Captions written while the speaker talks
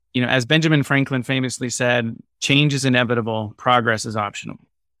as Benjamin Franklin famously said, change is inevitable, progress is optional.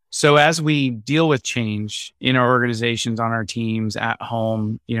 So as we deal with change in our organizations, on our teams, at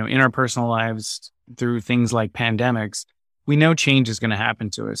home, in our personal lives through things like pandemics, we know change is going to happen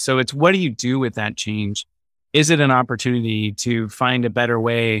to us. So it's, what do you do with that change? Is it an opportunity to find a better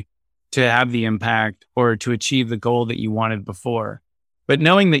way to have the impact or to achieve the goal that you wanted before? But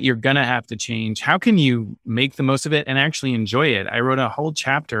knowing that you're going to have to change, how can you make the most of it and actually enjoy it? I wrote a whole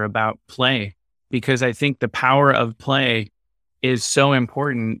chapter about play because I think the power of play is so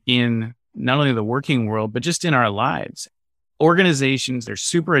important in not only the working world, but just in our lives. Organizations, they're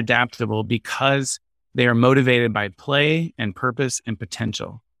super adaptable because they are motivated by play and purpose and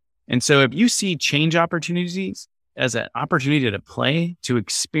potential. And so if you see change opportunities as an opportunity to play, to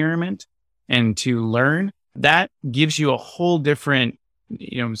experiment, and to learn, that gives you a whole different,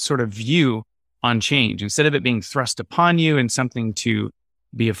 sort of view on change. Instead of it being thrust upon you and something to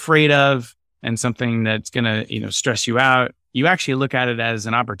be afraid of and something that's going to, stress you out, you actually look at it as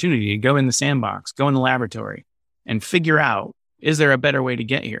an opportunity to go in the sandbox, go in the laboratory and figure out, is there a better way to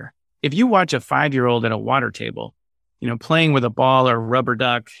get here? If you watch a 5-year-old at a water table, playing with a ball or a rubber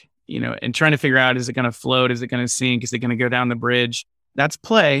duck, and trying to figure out, is it going to float? Is it going to sink? Is it going to go down the bridge? That's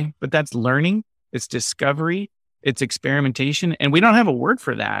play, but that's learning. It's discovery. It's experimentation. And we don't have a word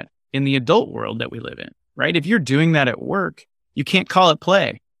for that in the adult world that we live in, right? If you're doing that at work, you can't call it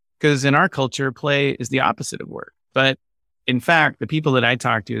play because in our culture, play is the opposite of work. But in fact, the people that I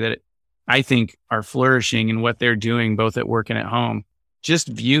talk to that I think are flourishing in what they're doing, both at work and at home, just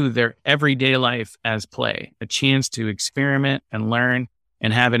view their everyday life as play, a chance to experiment and learn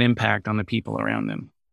and have an impact on the people around them.